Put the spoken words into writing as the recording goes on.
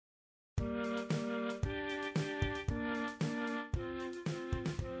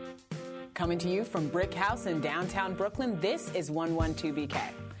Coming to you from Brick House in downtown Brooklyn, this is 112BK.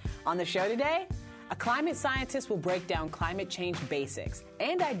 On the show today, a climate scientist will break down climate change basics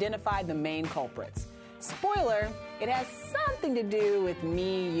and identify the main culprits. Spoiler, it has something to do with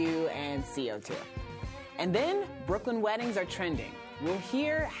me, you, and CO2. And then, Brooklyn weddings are trending. We'll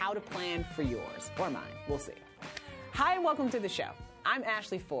hear how to plan for yours, or mine, we'll see. Hi, and welcome to the show. I'm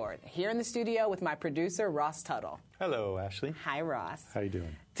Ashley Ford, here in the studio with my producer, Ross Tuttle. Hello, Ashley. Hi, Ross. How you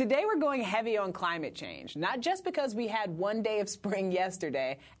doing? Today we're going heavy on climate change, not just because we had one day of spring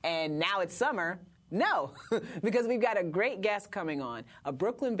yesterday and now it's summer. No, because we've got a great guest coming on, a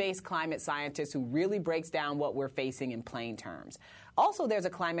Brooklyn-based climate scientist who really breaks down what we're facing in plain terms. Also, there's a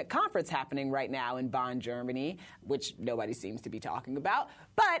climate conference happening right now in Bonn, Germany, which nobody seems to be talking about,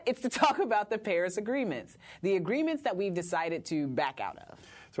 but it's to talk about the Paris agreements, the agreements that we've decided to back out of.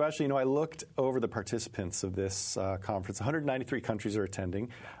 So, Ashley, I looked over the participants of this conference. 193 countries are attending,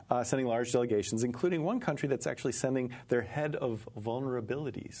 sending large delegations, including one country that's actually sending their head of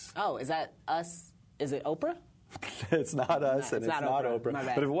vulnerabilities. Oh, is that us? Is it Oprah? It's not us, and it's not Oprah. My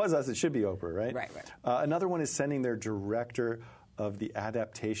bad. But if it was us, it should be Oprah, right? Right. Another one is sending their director of the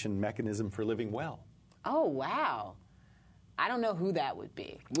Adaptation Mechanism for Living Well. Oh, wow. I don't know who that would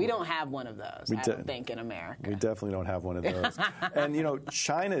be. We don't have one of those, I don't think, in America. We definitely don't have one of those. And,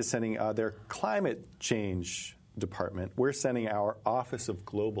 China is sending their climate change department. We're sending our Office of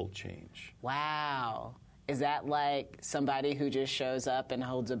Global Change. Wow. Is that like somebody who just shows up and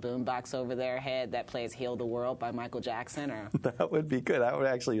holds a boombox over their head that plays Heal the World by Michael Jackson? Or That would be good. That would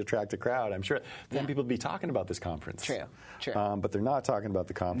actually attract a crowd, I'm sure. Then people would be talking about this conference. True. But they're not talking about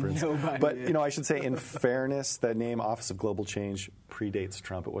the conference. Nobody But, is. I should say, in fairness, the name Office of Global Change predates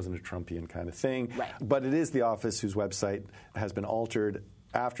Trump. It wasn't a Trumpian kind of thing. Right. But it is the office whose website has been altered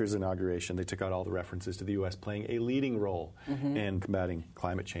after his inauguration. They took out all the references to the U.S. playing a leading role in combating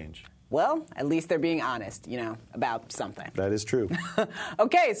climate change. Well, at least they're being honest, about something. That is true.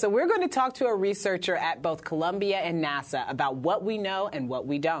 Okay, so we're going to talk to a researcher at both Columbia and NASA about what we know and what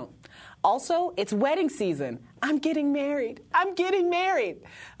we don't. Also, it's wedding season. I'm getting married.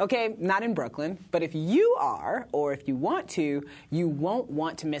 Okay, not in Brooklyn, but if you are, or if you want to, you won't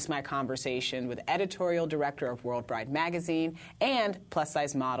want to miss my conversation with editorial director of World Bride magazine and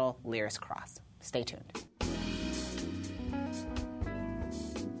plus-size model Lyris Cross. Stay tuned.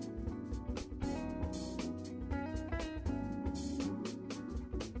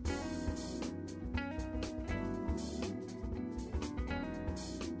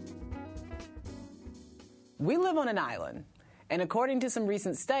 We live on an island, and according to some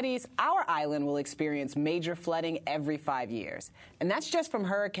recent studies, our island will experience major flooding every 5 years. And that's just from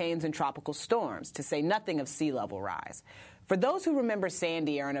hurricanes and tropical storms, to say nothing of sea level rise. For those who remember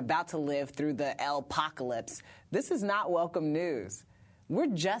Sandy or are about to live through the El-pocalypse, this is not welcome news. We're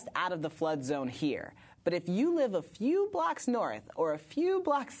just out of the flood zone here. But if you live a few blocks north or a few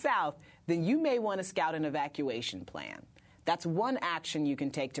blocks south, then you may want to scout an evacuation plan. That's one action you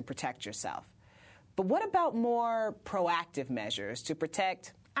can take to protect yourself. But what about more proactive measures to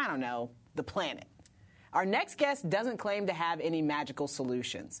protect, the planet? Our next guest doesn't claim to have any magical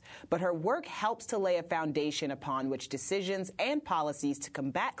solutions, but her work helps to lay a foundation upon which decisions and policies to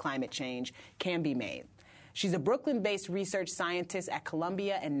combat climate change can be made. She's a Brooklyn-based research scientist at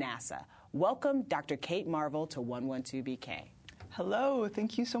Columbia and NASA. Welcome, Dr. Kate Marvel, to 112BK. Hello.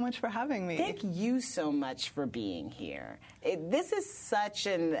 Thank you so much for having me. Thank you so much for being here. This is such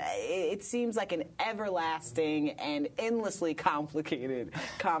it seems like an everlasting and endlessly complicated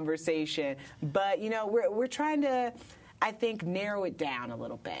conversation. But, we're trying to, I think, narrow it down a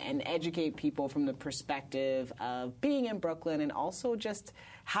little bit and educate people from the perspective of being in Brooklyn and also just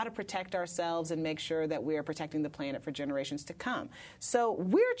how to protect ourselves and make sure that we are protecting the planet for generations to come. So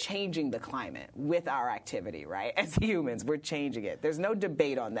we're changing the climate with our activity, right? As humans, we're changing it. There's no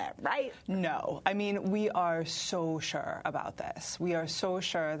debate on that, right? No. We are so sure about this. We are so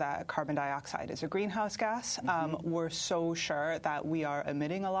sure that carbon dioxide is a greenhouse gas. We're so sure that we are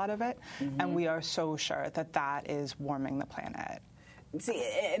emitting a lot of it. And we are so sure that that is warming the planet. See,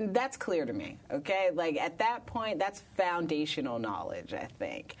 and that's clear to me, okay? At that point, that's foundational knowledge, I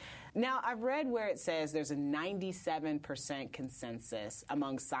think. Now, I've read where it says there's a 97% consensus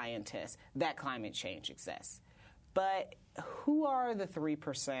among scientists that climate change exists. But who are the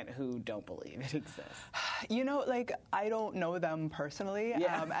 3% who don't believe it exists? You know, like, I don't know them personally.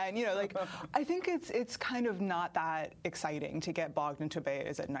 Yeah. And, you know, like, I think it's kind of not that exciting to get bogged into debate.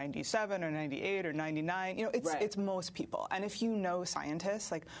 Is it 97 or 98 or 99? You know, it's most people. And if you know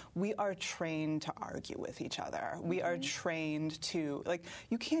scientists, like, we are trained to argue with each other. We are trained to, like,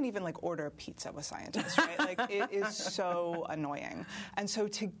 you can't even, like, order a pizza with scientists, right? Like, it is so annoying. And so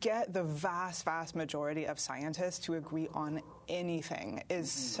to get the vast, vast majority of scientists to agree on anything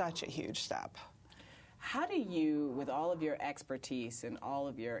is such a huge step. How do you, with all of your expertise and all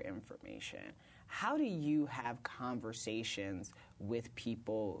of your information, how do you have conversations with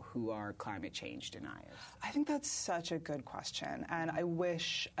people who are climate change deniers? I think that's such a good question, and I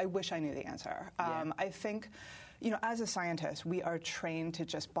wish I knew the answer. I think, you know, as a scientist, we are trained to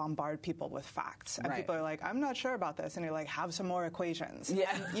just bombard people with facts. And people are like, I'm not sure about this. And you're like, have some more equations.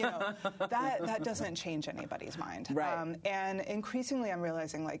 Yeah. And, you know, that doesn't change anybody's mind. Right. And increasingly, I'm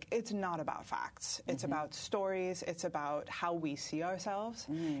realizing, like, it's not about facts. It's about stories. It's about how we see ourselves.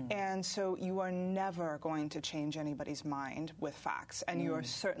 And so you are never going to change anybody's mind with facts. And you are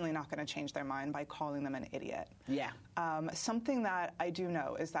certainly not going to change their mind by calling them an idiot. Yeah. Something that I do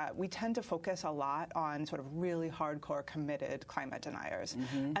know is that we tend to focus a lot on sort of really hardcore committed climate deniers,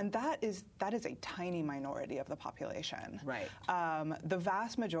 and that is a tiny minority of the population. Right. The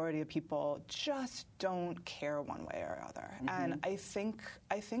vast majority of people just don't care one way or other, and I think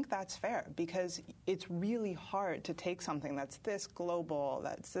that's fair, because it's really hard to take something that's this global,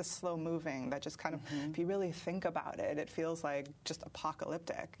 that's this slow moving, that just kind of, if you really think about it, it feels like just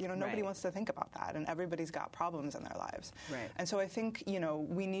apocalyptic. You know, nobody wants to think about that, and everybody's got problems in their lives. Right. And so I think, you know,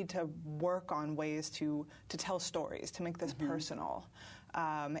 we need to work on ways to tell stories, to make this personal.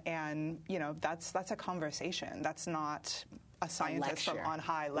 And, you know, that's a conversation. That's not a scientist from on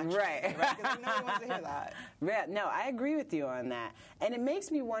high lecture. Right. Because nobody wants to hear that. Yeah, no, I agree with you on that. And it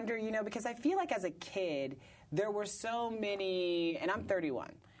makes me wonder, you know, because I feel like as a kid, there were so many, and I'm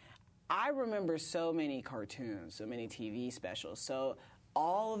 31, I remember so many cartoons, so many TV specials. So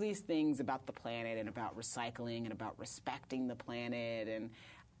all of these things about the planet and about recycling and about respecting the planet, and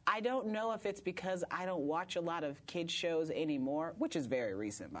I don't know if it's because I don't watch a lot of kids shows anymore, which is very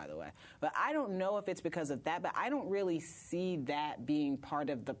recent, by the way. But I don't know if it's because of that, but I don't really see that being part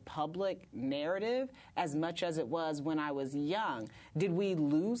of the public narrative as much as it was when I was young. Did we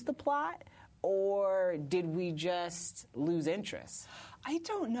lose the plot, or did we just lose interest? I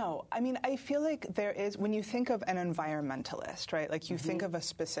don't know. I mean, I feel like there is, when you think of an environmentalist, right, like you think of a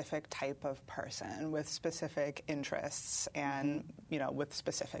specific type of person with specific interests and, you know, with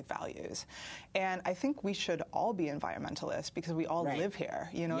specific values. And I think we should all be environmentalists because we all live here,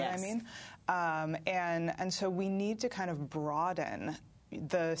 you know what I mean? And so we need to kind of broaden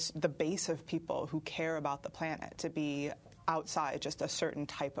the base of people who care about the planet to be outside just a certain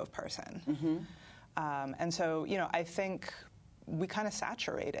type of person. And so, you know, I think we kind of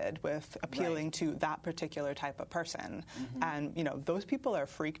saturated with appealing to that particular type of person. And, you know, those people are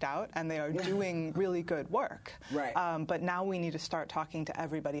freaked out and they are doing really good work. But now we need to start talking to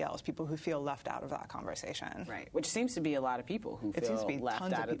everybody else, people who feel left out of that conversation. Which seems to be a lot of people who feel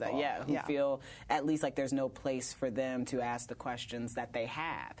left out of that. Who feel at least like there's no place for them to ask the questions that they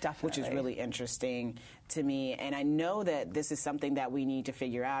have. Which is really interesting to me. And I know that this is something that we need to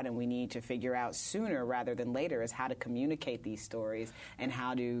figure out, and we need to figure out sooner rather than later, is how to communicate these stories and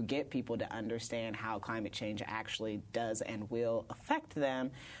how to get people to understand how climate change actually does and will affect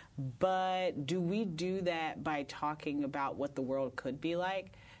them. But do we do that by talking about what the world could be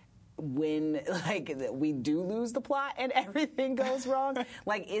like when, like, we do lose the plot and everything goes wrong?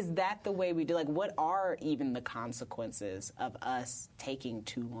 Like, is that the way we do? Like, what are even the consequences of us taking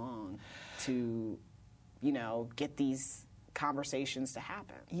too long to, you know, get these conversations to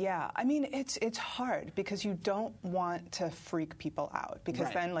happen? Yeah, I mean, it's hard because you don't want to freak people out,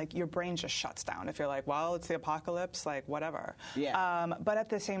 because then, like, your brain just shuts down if you're like, well, it's the apocalypse, like, whatever. But at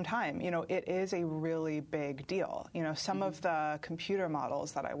the same time, you know, it is a really big deal. You know, some of the computer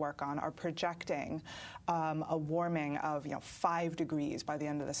models that I work on are projecting a warming of, you know, 5 degrees by the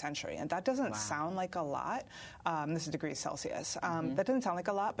end of the century. And that doesn't sound like a lot. This is degrees Celsius. That doesn't sound like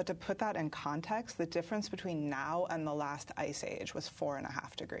a lot, but to put that in context, the difference between now and the last ice age was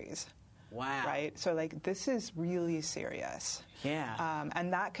 4.5 degrees. Wow. Right? So, like, this is really serious. Yeah.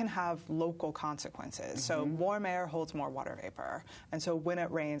 And that can have local consequences. So warm air holds more water vapor. And so when it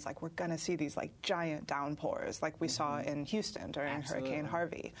rains, like, we're going to see these, like, giant downpours like we saw in Houston during Hurricane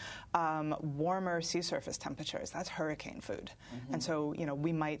Harvey. Warmer sea surface temperatures, that's hurricane food. And so, you know,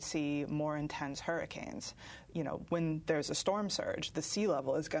 we might see more intense hurricanes. when there's a storm surge, the sea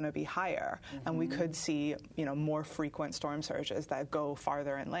level is going to be higher, and we could see, more frequent storm surges that go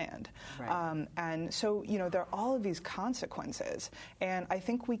farther inland. Right. And so, there are all of these consequences, and I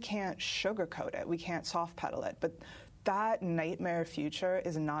think we can't sugarcoat it. We can't soft pedal it, but that nightmare future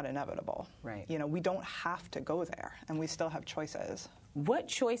is not inevitable. Right. We don't have to go there, and we still have choices. What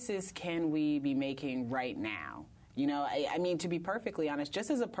choices can we be making right now? I mean, to be perfectly honest, just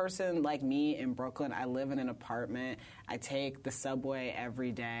as a person like me in Brooklyn, I live in an apartment. I take the subway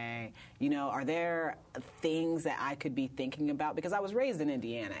every day. Are there things that I could be thinking about? Because I was raised in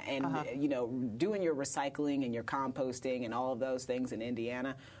Indiana, and, doing your recycling and your composting and all of those things in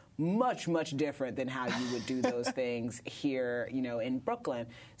Indiana, much, much different than how you would do those things here, in Brooklyn.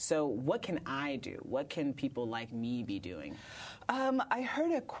 So what can I do? What can people like me be doing? I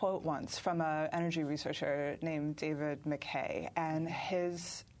heard a quote once from an energy researcher named David McKay, and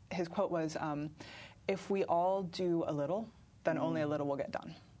his quote was, if we all do a little, then only a little will get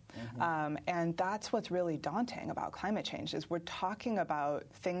done. And that's what's really daunting about climate change, is we're talking about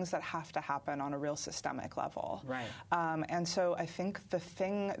things that have to happen on a real systemic level. Right. And so I think the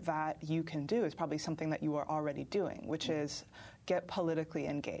thing that you can do is probably something that you are already doing, which is get politically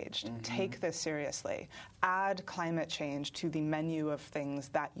engaged. Take this seriously. Add climate change to the menu of things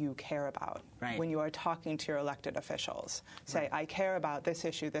that you care about. Right. When you are talking to your elected officials. Say, I care about this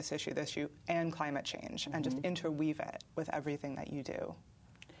issue, and climate change, and just interweave it with everything that you do.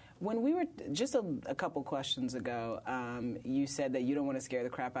 When we were just a couple questions ago, you said that you don't want to scare the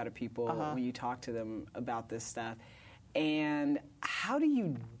crap out of people when you talk to them about this stuff. And how do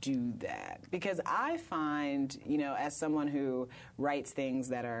you do that? Because I find, as someone who writes things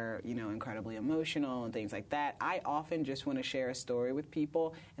that are, incredibly emotional and things like that, I often just want to share a story with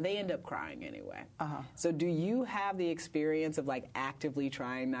people, and they end up crying anyway. So do you have the experience of, actively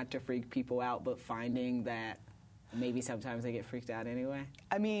trying not to freak people out, but finding that maybe sometimes they get freaked out anyway?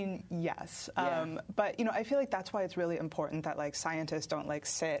 I mean, yes. Yeah. But, I feel like that's why it's really important that, scientists don't,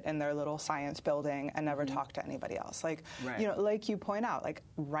 sit in their little science building and never talk to anybody else. Like you point out,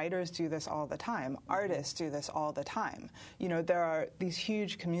 writers do this all the time. Artists do this all the time. There are these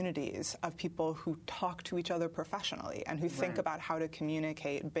huge communities of people who talk to each other professionally and who think about how to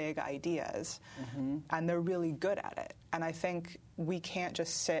communicate big ideas, and they're really good at it. And I think we can't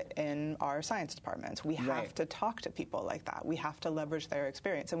just sit in our science departments. We have to talk to people like that. We have to leverage their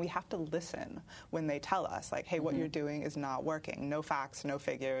experience, and we have to listen when they tell us, hey, what you're doing is not working. No facts, no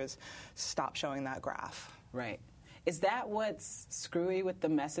figures. Stop showing that graph. Right. Is that what's screwy with the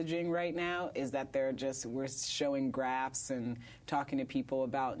messaging right now? Is that we're showing graphs and talking to people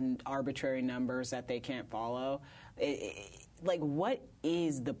about arbitrary numbers that they can't follow? What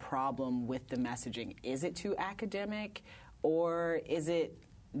is the problem with the messaging? Is it too academic, or is it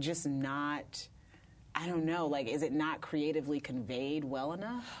just not, I don't know, is it not creatively conveyed well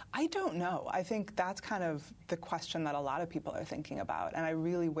enough? I don't know. I think that's kind of the question that a lot of people are thinking about, and I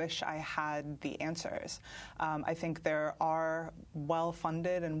really wish I had the answers. I think there are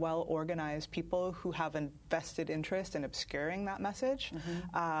well-funded and well-organized people who have a vested interest in obscuring that message,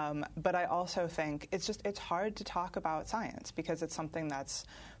 but I also think it's hard to talk about science because it's something that's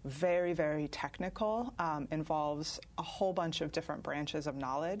very, very technical, involves a whole bunch of different branches of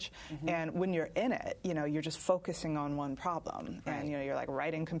knowledge, and when you're in it, you're just focusing on one problem, and you're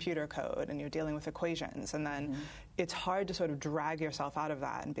writing computer code, and you're dealing with equations, and then it's hard to sort of drag yourself out of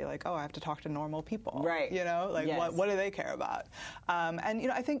that and be like, oh, I have to talk to normal people, right? What do they care about?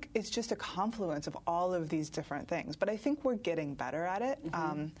 And I think it's just a confluence of all of these different things, but I think we're getting better at it.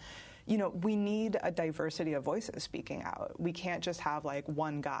 We need a diversity of voices speaking out. We can't just have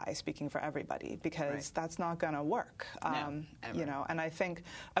one guy speaking for everybody because that's not going to work. No, and I think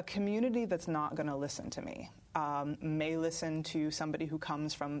a community that's not going to listen to me may listen to somebody who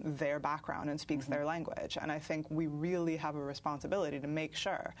comes from their background and speaks their language. And I think we really have a responsibility to make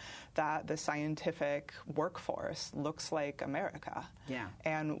sure that the scientific workforce looks like America. Yeah.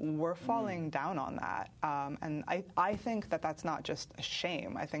 And we're falling down on that. And I think that that's not just a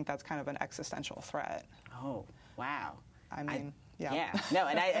shame. I think that's kind of an existential threat. Oh, wow. I mean, yeah. No,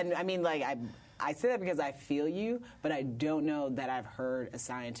 I say that because I feel you, but I don't know that I've heard a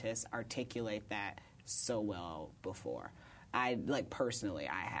scientist articulate that so well before. Personally,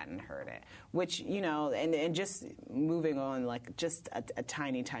 I hadn't heard it. Which, and just moving on, just a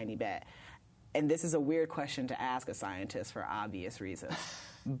tiny, tiny bit. And this is a weird question to ask a scientist for obvious reasons.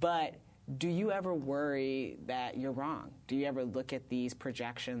 But do you ever worry that you're wrong? Do you ever look at these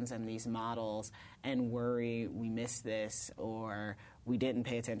projections and these models and worry we missed this, or we didn't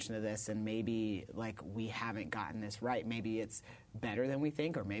pay attention to this, and maybe we haven't gotten this right? Maybe it's better than we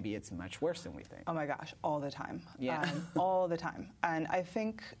think, or maybe it's much worse than we think? Oh my gosh, all the time. Yeah. All the time. And I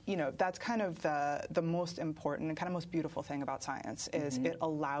think, that's kind of the most important and kind of most beautiful thing about science is it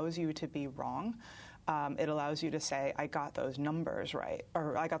allows you to be wrong. It allows you to say, I got those numbers right,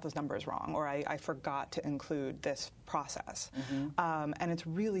 or I got those numbers wrong, or I forgot to include this process. And it's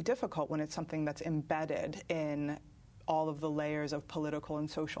really difficult when it's something that's embedded in all of the layers of political and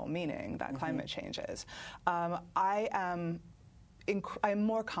social meaning that climate change is. I am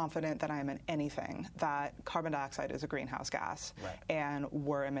more confident than I am in anything that carbon dioxide is a greenhouse gas, and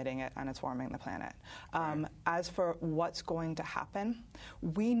we're emitting it and it's warming the planet. As for what's going to happen,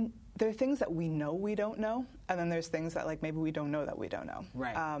 there are things that we know we don't know, and then there's things that maybe we don't know that we don't know.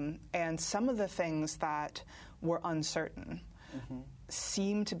 And some of the things that were uncertain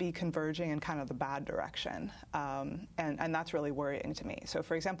seem to be converging in kind of the bad direction, and that's really worrying to me. So,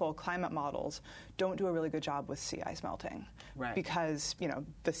 for example, climate models don't do a really good job with sea ice melting, because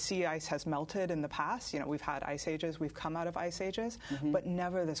the sea ice has melted in the past. We've had ice ages, we've come out of ice ages, but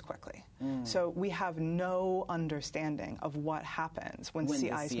never this quickly. So we have no understanding of what happens when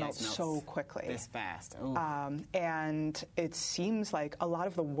sea ice melts so quickly, this fast. And it seems like a lot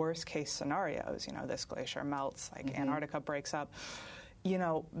of the worst case scenarios, this glacier melts, Antarctica breaks up,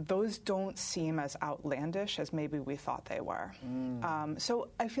 those don't seem as outlandish as maybe we thought they were. So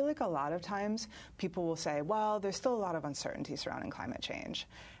I feel like a lot of times people will say, well, there's still a lot of uncertainty surrounding climate change.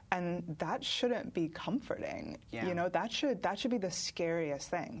 And that shouldn't be comforting. That should be the scariest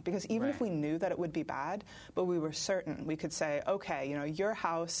thing. Because even if we knew that it would be bad, but we were certain, we could say, okay, your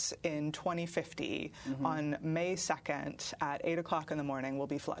house in 2050 on May 2nd at 8 o'clock in the morning will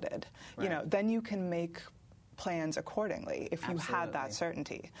be flooded. Then you can make plans accordingly if you had that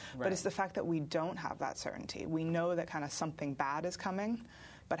certainty. But it's the fact that we don't have that certainty. We know that kind of something bad is coming,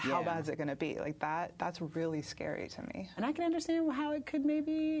 but how bad is it going to be? That's really scary to me. And I can understand how it could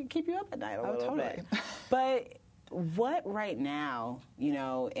maybe keep you up at night a little bit. But what right now,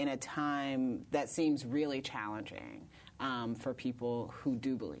 in a time that seems really challenging for people who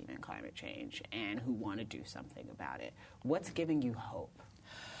do believe in climate change and who want to do something about it, what's giving you hope?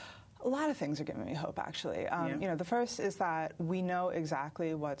 A lot of things are giving me hope, actually. The first is that we know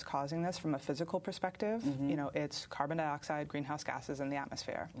exactly what's causing this from a physical perspective. It's carbon dioxide, greenhouse gases in the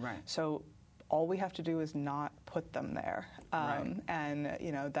atmosphere. So all we have to do is not put them there, and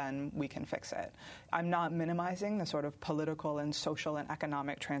then we can fix it. I'm not minimizing the sort of political and social and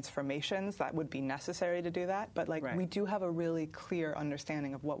economic transformations that would be necessary to do that, but we do have a really clear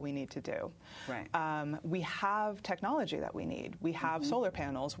understanding of what we need to do. We have technology that we need. We have solar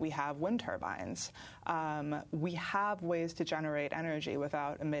panels. We have wind turbines. We have ways to generate energy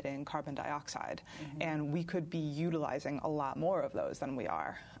without emitting carbon dioxide, and we could be utilizing a lot more of those than we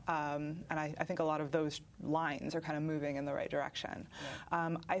are. And I think a lot of those lines are kind of moving in the right direction.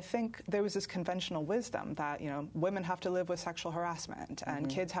 I think there was this conventional wisdom that, women have to live with sexual harassment and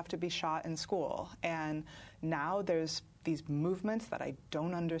kids have to be shot in school. And now there's these movements that I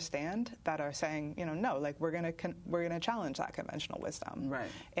don't understand that are saying, no, we're gonna challenge that conventional wisdom.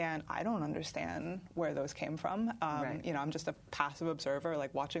 And I don't understand where those came from. I'm just a passive observer,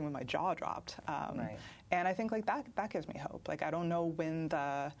 watching when my jaw dropped. And I think that gives me hope. I don't know when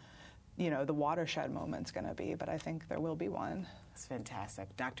the watershed moment's going to be, but I think there will be one. That's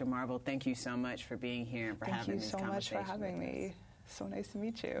fantastic. Dr. Marble, thank you so much for being here and for having this conversation. Thank you so much for having me. So nice to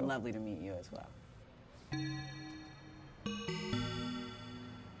meet you. Lovely to meet you as well.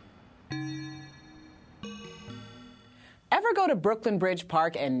 Ever go to Brooklyn Bridge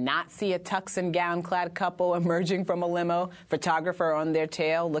Park and not see a tux and gown-clad couple emerging from a limo, photographer on their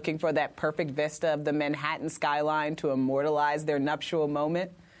tail, looking for that perfect vista of the Manhattan skyline to immortalize their nuptial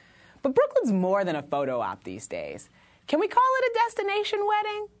moment? But Brooklyn's more than a photo op these days. Can we call it a destination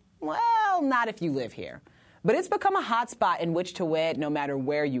wedding? Well, not if you live here. But it's become a hotspot in which to wed no matter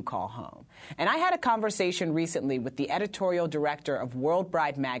where you call home. And I had a conversation recently with the editorial director of World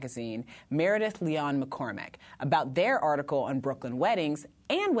Bride magazine, Meredith Leon McCormack, about their article on Brooklyn weddings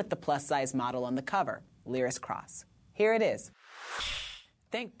and with the plus-size model on the cover, Lyris Cross. Here it is.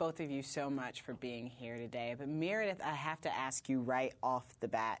 Thank both of you so much for being here today. But Meredith, I have to ask you right off the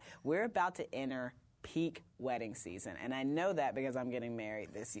bat, we're about to enter peak wedding season. And I know that because I'm getting married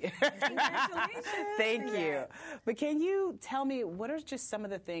this year. Congratulations. Thank you. But can you tell me, what are just some of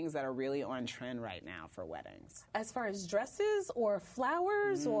the things that are really on trend right now for weddings? As far as dresses or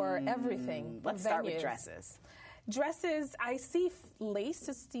flowers or everything? Let's start with dresses. Dresses, I see lace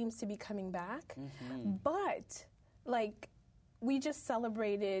seems to be coming back. But, we just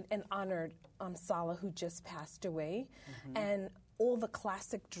celebrated and honored Sala, who just passed away. And all the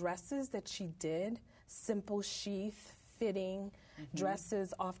classic dresses that she did, simple sheath, fitting,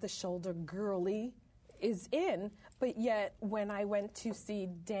 dresses off the shoulder, girly is in, but yet when I went to see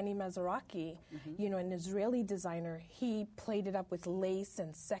Danny Mazaraki, an Israeli designer, he played it up with lace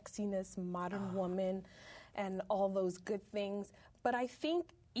and sexiness, modern woman, and all those good things. But I think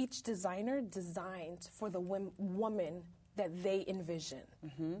each designer designs for the woman that they envision,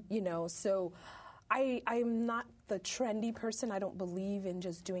 so I'm not the trendy person. I don't believe in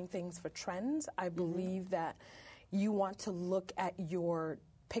just doing things for trends. I believe that you want to look at your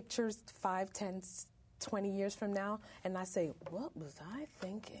pictures 5, 10, 20 years from now, and I say, what was I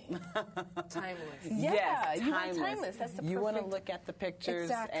thinking? Timeless. Yeah, Yes, you want timeless. That's the You want to perfect- look at the pictures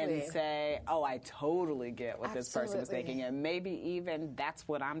Exactly. and say, oh, I totally get what this person was Absolutely. thinking, and maybe even that's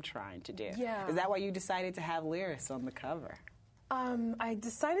what I'm trying to do. Yeah. Is that why you decided to have Lyris on the cover? I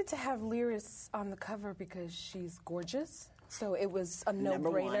decided to have Lyris on the cover because she's gorgeous. So it was a Number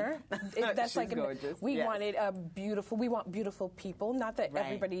no-brainer. one. That's She's like gorgeous, we yes. wanted a beautiful. We want beautiful people. Not that Right.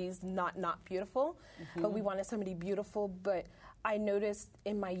 everybody's not beautiful, but we wanted somebody beautiful. But I noticed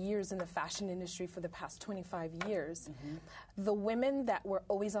in my years in the fashion industry for the past 25 years, the women that were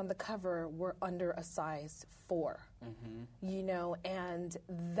always on the cover were under a size 4. And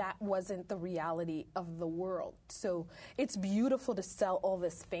that wasn't the reality of the world. So it's beautiful to sell all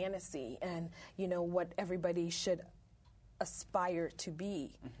this fantasy and, what everybody should aspire to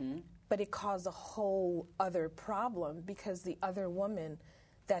be. But it caused a whole other problem because the other woman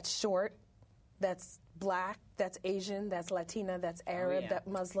that's short, that's black, that's Asian, that's Latina, that's Arab, yeah. that's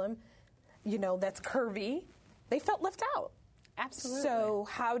Muslim, that's curvy, they felt left out. Absolutely. So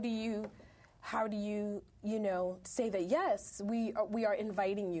how do you say that yes, we are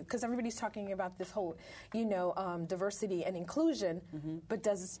inviting you, because everybody's talking about this whole diversity and inclusion, but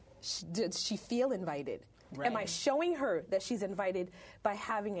does she feel invited? Right. Am I showing her that she's invited by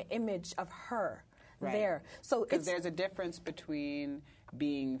having an image of her Right. there? So Because it's there's a difference between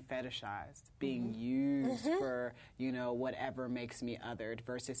being fetishized, being used for, whatever makes me othered,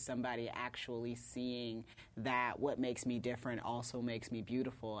 versus somebody actually seeing that what makes me different also makes me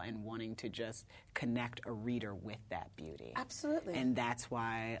beautiful and wanting to just connect a reader with that beauty. Absolutely. And that's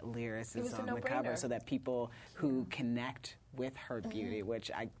why Lyris is was a on the cover, no-brainer. so that people who connect with her beauty, which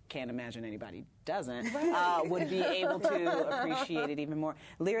I can't imagine anybody doesn't, would be able to appreciate it even more.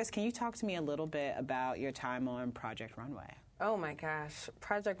 Lyris, can you talk to me a little bit about your time on Project Runway? Oh my gosh,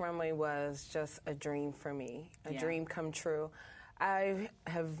 Project Runway was just a dream for me, a Yeah. dream come true. I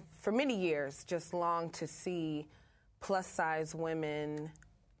have, for many years, just longed to see plus-size women,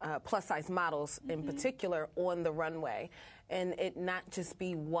 plus-size models in particular, on the runway. And it not just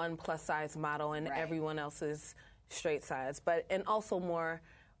be one plus-size model and Right. everyone else's straight size, and also more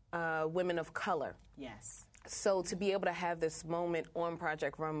women of color. Yes. So to be able to have this moment on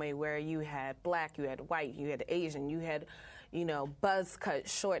Project Runway where you had black, you had white, you had Asian, you had, buzz cut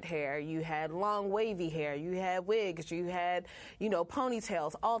short hair, you had long wavy hair, you had wigs, you had,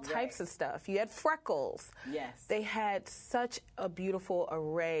 ponytails, all types of stuff. You had freckles. Yes. They had such a beautiful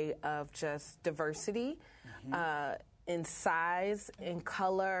array of just diversity in size, in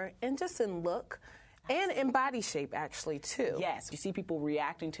color, and just in look. And in body shape, actually, too. Yes, you see people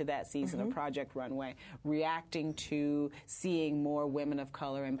reacting to that season of Project Runway, reacting to seeing more women of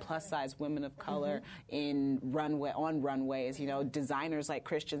color and plus-size women of color on runways. Designers like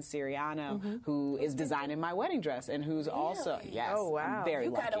Christian Siriano, who is designing my wedding dress, and who's also yes, Oh, wow. I'm very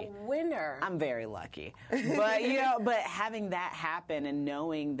you lucky. got a winner. I'm very lucky. But but having that happen and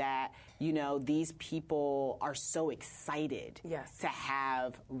knowing that, these people are so excited Yes. to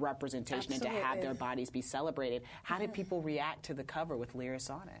have representation and to have Absolutely. their bodies be celebrated. How did people react to the cover with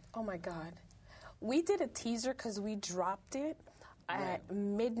Lyris on it? Oh my God. We did a teaser because we dropped it at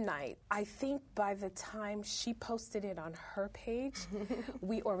midnight. I think by the time she posted it on her page,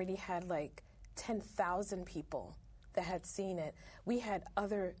 we already had like 10,000 people that had seen it. We had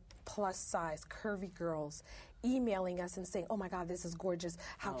other plus size curvy girls emailing us and saying, oh my God, this is gorgeous.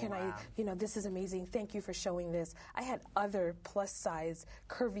 How can wow. I, this is amazing. Thank you for showing this. I had other plus size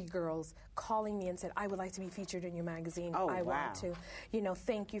curvy girls calling me and said, I would like to be featured in your magazine. Oh, I wow. want to.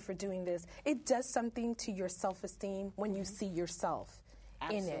 Thank you for doing this. It does something to your self-esteem when you see yourself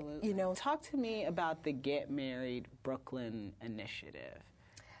Absolutely. in it. Talk to me about the Get Married Brooklyn initiative.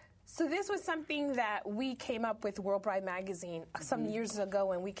 So this was something that we came up with World Bride Magazine some years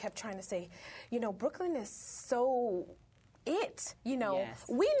ago, and we kept trying to say, Brooklyn is so it. Yes.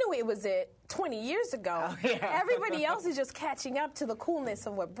 We knew it was it 20 years ago. Oh, yeah. Everybody else is just catching up to the coolness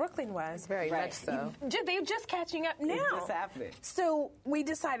of what Brooklyn was. Very Right. much so. They're just catching up now. just happening. So we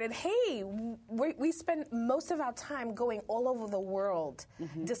decided, hey, we spend most of our time going all over the world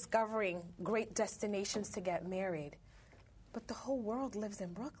discovering great destinations to get married. but the whole world lives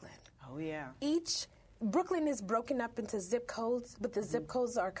in Brooklyn. Oh, yeah. Brooklyn is broken up into zip codes, but the zip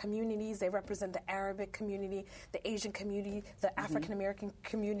codes are communities. They represent the Arabic community, the Asian community, the African American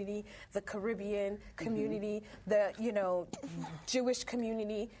community, the Caribbean community, the Jewish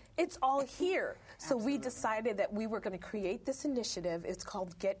community. It's all here. So we decided that we were going to create this initiative. It's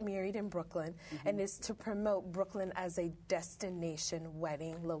called Get Married in Brooklyn, and it's to promote Brooklyn as a destination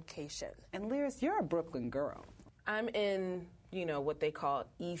wedding location. And Lyris, you're a Brooklyn girl. I'm in, what they call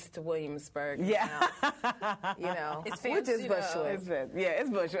East Williamsburg. Yeah. It's fancy, which is Bushwick. It's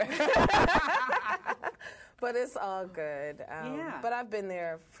Bushwick. But it's all good. Yeah. But I've been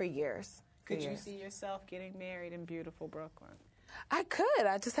there for years. Could you see yourself getting married in beautiful Brooklyn? I could.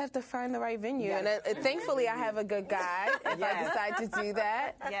 I just have to find the right venue. And thankfully, I have a good guide if I decide to do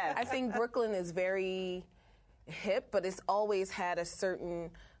that. Yes. I think Brooklyn is very hip, but it's always had a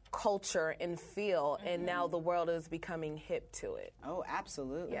certain culture and feel, and now the world is becoming hip to it. Oh,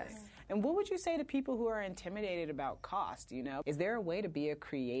 absolutely. Yes. And what would you say to people who are intimidated about cost? Is there a way to be a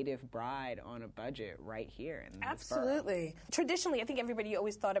creative bride on a budget right here in this Absolutely. Traditionally, I think everybody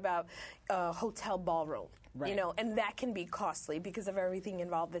always thought about a hotel ballroom. Right. And that can be costly because of everything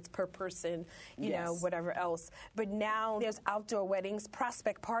involved that's per person, whatever else. But now there's outdoor weddings,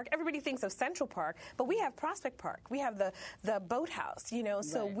 Prospect Park. Everybody thinks of Central Park, but we have Prospect Park. We have the boathouse,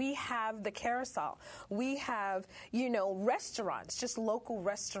 so we have the carousel. We have, restaurants, just local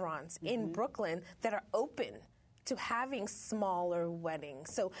restaurants in Brooklyn that are open to having smaller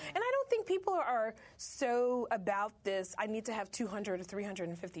weddings. So, and I don't think people are so about this, I need to have 200 or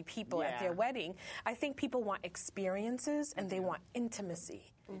 350 people at their wedding. I think people want experiences and they want intimacy.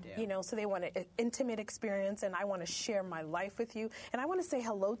 So they want an intimate experience, and I want to share my life with you. And I want to say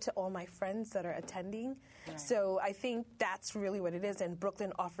hello to all my friends that are attending. Right. So I think that's really what it is, and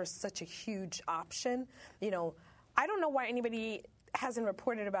Brooklyn offers such a huge option. I don't know why anybody hasn't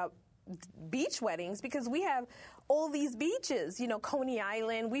reported about beach weddings, because we have all these beaches, Coney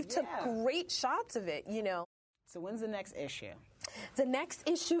Island. We've took great shots of it, So when's the next issue? The next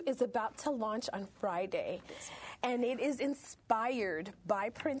issue is about to launch on Friday, and it is inspired by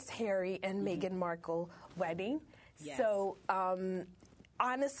Prince Harry and Meghan Markle wedding. Yes. So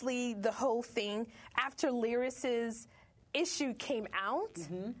honestly, the whole thing, after Lyris's issue came out,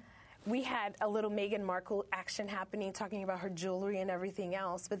 we had a little Meghan Markle action happening, talking about her jewelry and everything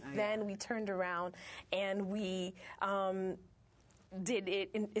else. But then we turned around and we did it,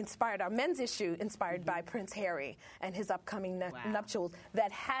 inspired our men's issue, inspired by Prince Harry and his upcoming nuptials,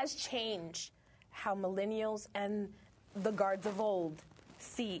 that has changed how millennials and the guards of old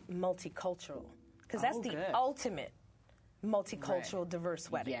see multicultural. Because that's the ultimate multicultural, diverse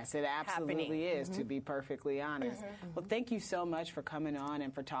wedding. Yes, it absolutely is, to be perfectly honest. Well, thank you so much for coming on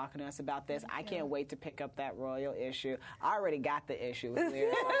and for talking to us about this. I can't wait to pick up that royal issue. I already got the issue with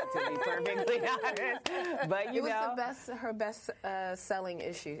Lyris, to be perfectly honest. But it was her best selling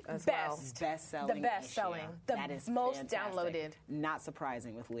issue as well. Best-selling The best-selling. The that is most fantastic. downloaded. Not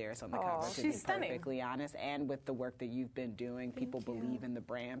surprising with Lyris on the cover, to she's be stunning. perfectly honest. And with the work that you've been doing, people believe in the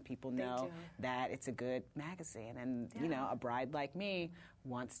brand. People know that it's a good magazine. And, a bride like me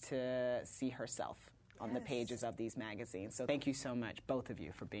wants to see herself on the pages of these magazines. So thank you so much, both of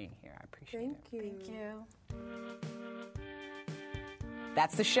you, for being here. I appreciate it. Thank you.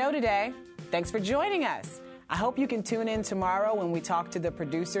 That's the show today. Thanks for joining us. I hope you can tune in tomorrow when we talk to the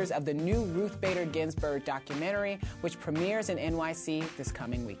producers of the new Ruth Bader Ginsburg documentary, which premieres in NYC this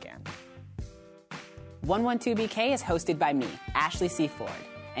coming weekend. 112BK is hosted by me, Ashley C. Ford,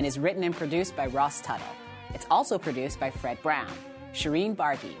 and is written and produced by Ross Tuttle. It's also produced by Fred Brown, Shireen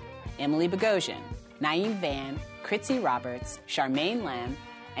Barghi, Emily Bogosian, Naeem Van, Kritzy Roberts, Charmaine Lamb,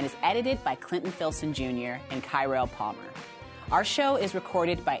 and is edited by Clinton Filson Jr. and Kyrell Palmer. Our show is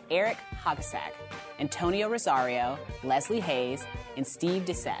recorded by Eric Hagasag, Antonio Rosario, Leslie Hayes, and Steve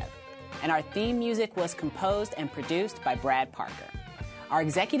DeSev. And our theme music was composed and produced by Brad Parker. Our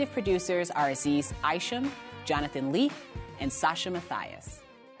executive producers are Aziz Isham, Jonathan Leaf, and Sasha Matthias.